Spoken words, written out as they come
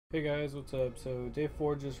Hey guys, what's up? So day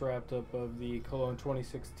 4 just wrapped up of the Cologne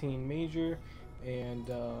 2016 major, and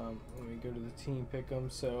let me go to the team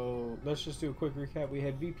Pickems. So let's just do a quick recap. We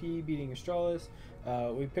had VP beating Astralis.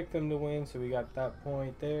 We picked them to win, so we got that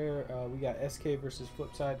point there. We got SK versus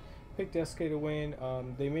Flipside. Picked SK to win.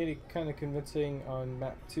 They made it kind of convincing on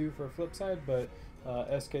map 2 for Flipside, but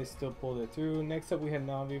SK still pulled it through. Next up, we had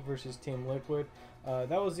Navi versus Team Liquid.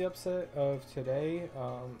 That was the upset of today,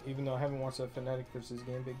 even though I haven't watched that Fnatic versus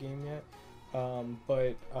Gambit game yet.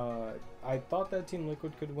 But I thought that Team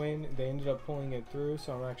Liquid could win. They ended up pulling it through,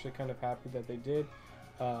 so I'm actually kind of happy that they did.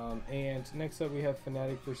 And next up, we have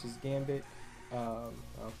Fnatic versus Gambit. I'm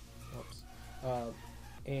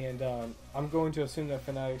going to assume that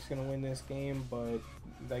Fnatic's going to win this game, but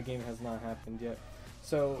that game has not happened yet.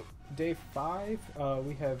 So day 5,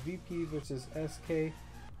 we have VP versus SK.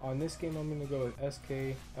 On this game, I'm going to go with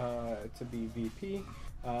SK to be VP.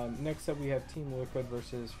 Next up, we have Team Liquid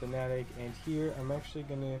versus Fnatic, and here I'm actually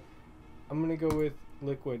going to go with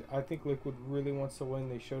Liquid. I think Liquid really wants to win.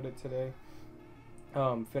 They showed it today.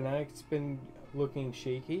 Fnatic's been looking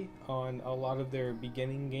shaky on a lot of their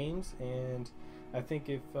beginning games, and I think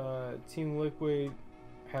if Team Liquid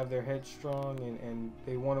have their head strong and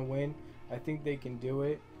they want to win, I think they can do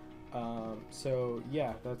it. So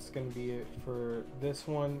yeah, that's going to be it for this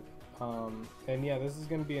one. And yeah, this is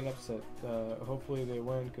going to be an upset. Hopefully they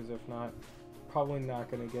win, because if not, probably not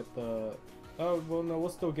going to get the... Oh, well, no, we'll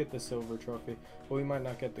still get the silver trophy, but we might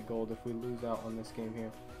not get the gold if we lose out on this game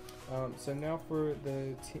here. So now for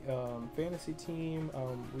the fantasy team,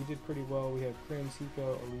 we did pretty well. We have Pickems,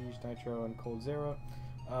 Hiko, Elige, Nitro, and coldzera.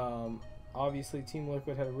 Obviously, Team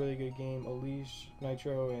Liquid had a really good game. Elige,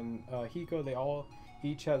 Nitro, and Hiko, they all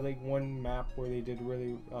each had like one map where they did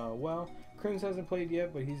really well. Pickems hasn't played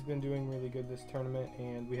yet, but he's been doing really good this tournament.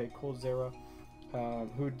 And we had coldzera,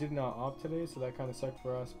 who did not opt today, so that kind of sucked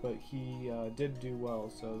for us, but he did do well,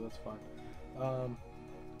 so that's fine.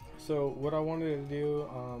 So what I wanted to do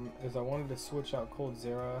is I wanted to switch out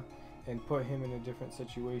coldzera and put him in a different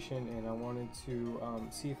situation, and I wanted to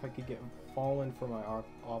see if I could get Fallen for my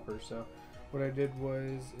offer. So what I did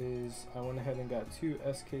is I went ahead and got 2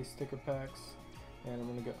 SK sticker packs, and I'm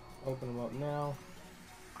gonna go open them up now.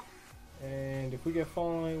 And if we get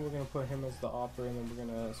Fallen, we're gonna put him as the offer, and then we're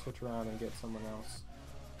gonna switch around and get someone else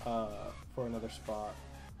for another spot.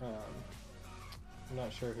 I'm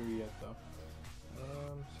not sure who yet though.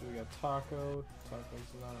 So we got Taco.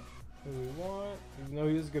 Taco's not who we want, even though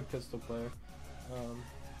he's a good pistol player.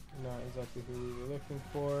 Not exactly who we were looking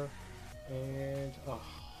for. And oh,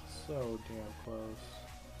 so damn close.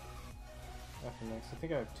 FNX. I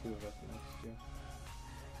think I have 2 of FNX too.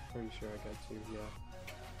 Pretty sure I got 2. Yeah.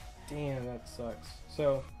 Damn, that sucks.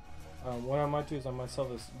 So what I might do is I might sell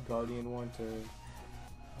this Guardian one to...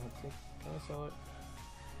 I think, can I sell it?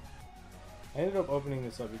 I ended up opening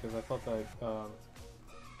this up because I thought that,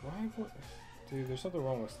 dude, there's something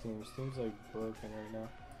wrong with Steam. Steam's like broken right now.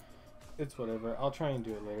 It's whatever. I'll try and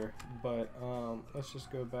do it later. But let's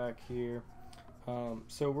just go back here.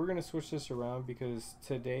 So we're gonna switch this around because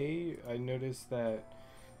today I noticed that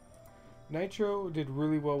Nitro did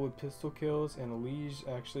really well with pistol kills, and Elige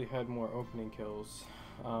actually had more opening kills,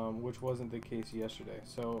 which wasn't the case yesterday.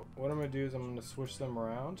 So what I'm gonna do is I'm gonna switch them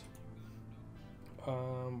around.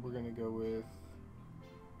 We're gonna go with,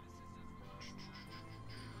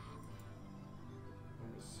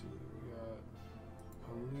 let's see, we got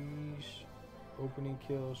Elige, opening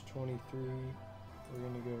kills 23. We're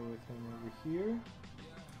gonna go with him over here,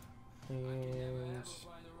 and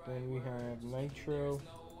then we have Nitro.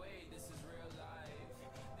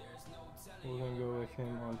 We're gonna go with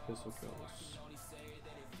him on pistol kills.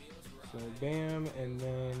 So bam, and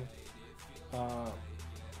then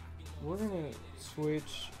we're gonna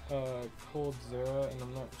switch coldzera, and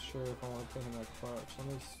I'm not sure if I want to put him at clutch. Let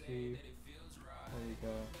me see what we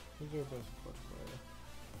got. Who's our best clutch player?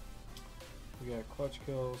 We got clutch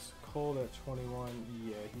kills. Cold at 21.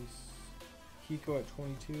 Yeah, he's Hiko at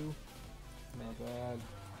 22. Not bad.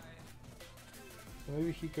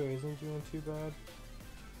 Maybe Hiko isn't doing too bad.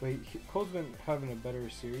 But Cold's been having a better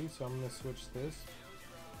series, so I'm gonna switch this.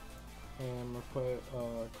 And I'm gonna put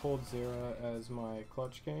coldzera as my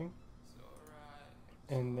clutch king.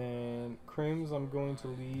 And then Pickems I'm going to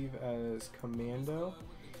leave as commando.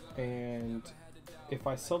 And if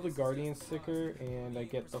I sell the Guardian sticker and I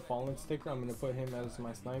get the Fallen sticker, I'm going to put him as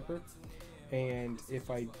my sniper. And if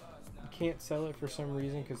I can't sell it for some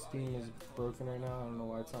reason because Steam is broken right now, I don't know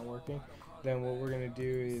why it's not working, then what we're going to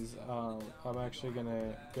do is I'm actually going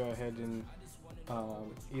to go ahead and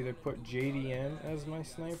either put JDM as my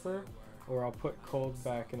sniper, or I'll put Cold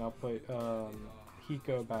back and I'll put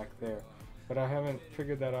Hiko back there. but I haven't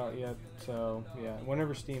figured that out yet. So yeah,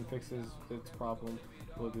 whenever Steam fixes its problem,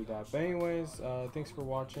 we'll do that. But anyways, thanks for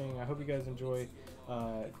watching. I hope you guys enjoy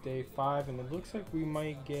day 5, and it looks like we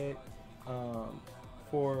might get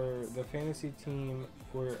for the fantasy team,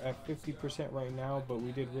 we're at 50% right now, but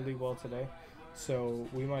we did really well today, so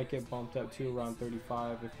we might get bumped up to around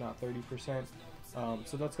 35, if not 30%.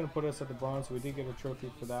 So that's going to put us at the bronze. We did get a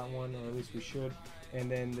trophy for that one, or at least we should. And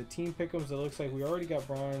then the team Pickems, it looks like we already got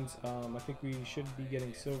bronze. I think we should be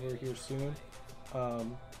getting silver here soon.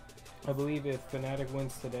 I believe if Fnatic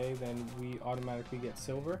wins today, then we automatically get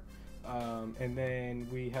silver. And then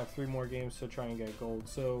we have 3 more games to try and get gold.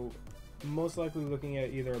 So most likely looking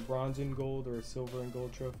at either a bronze and gold or a silver and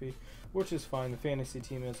gold trophy, which is fine. The fantasy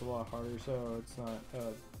team is a lot harder, so it's not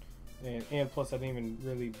and plus I didn't even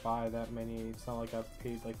really buy that many. It's not like I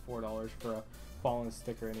paid like $4 for a fallen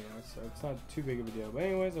sticker anyway, so it's not too big of a deal. But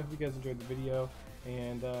anyways, I hope you guys enjoyed the video,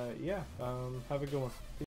 and yeah, have a good one.